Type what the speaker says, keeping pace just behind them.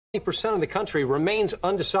20% of the country remains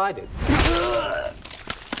undecided. Does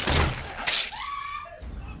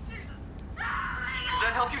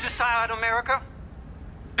that help you decide, America?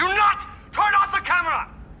 Do not turn off the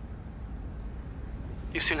camera!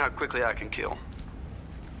 You've seen how quickly I can kill.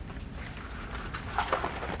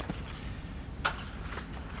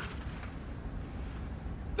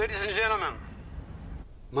 Ladies and gentlemen.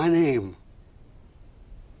 My name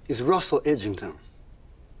is Russell Edgington,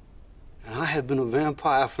 and I have been a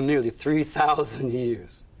vampire for nearly 3,000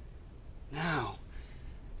 years. Now,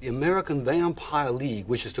 the American Vampire League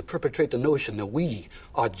wishes to perpetrate the notion that we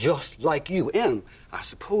are just like you, and I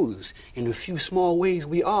suppose in a few small ways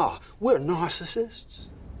we are. We're narcissists.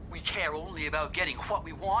 We care only about getting what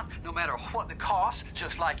we want, no matter what the cost,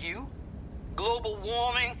 just like you. Global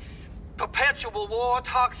warming, perpetual war,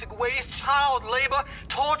 toxic waste, child labor,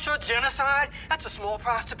 torture, genocide. That's a small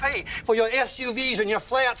price to pay for your SUVs and your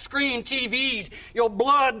flat-screen TVs, your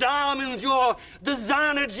blood diamonds, your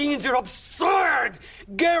designer jeans, your absurd,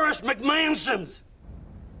 garish McMansons.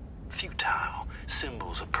 Futile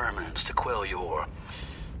symbols of permanence to quell your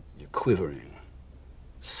Quivering,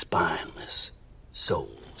 spineless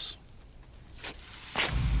souls.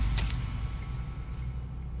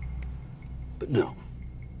 But no.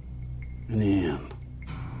 In the end,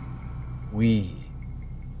 we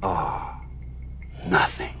are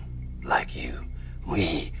nothing like you.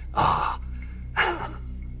 We are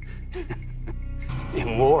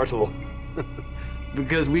immortal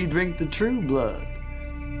because we drink the true blood.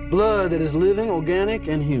 Blood that is living, organic,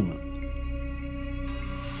 and human.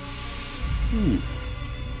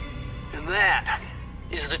 And that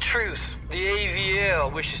is the truth the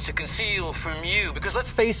AVL wishes to conceal from you. Because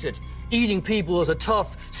let's face it, eating people is a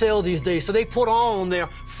tough sell these days, so they put on their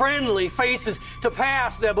friendly faces to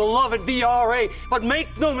pass their beloved VRA. But make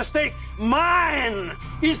no mistake, mine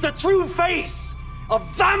is the true face of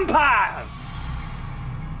vampires.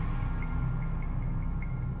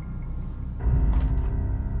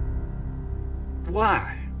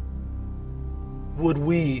 Why would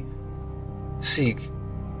we seek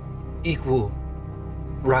equal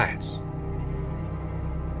rights?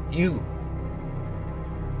 You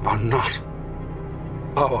are not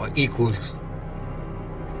our equals.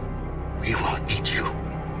 We will eat you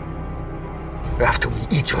after we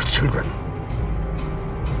eat your children.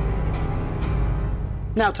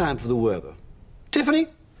 Now time for the weather. Tiffany?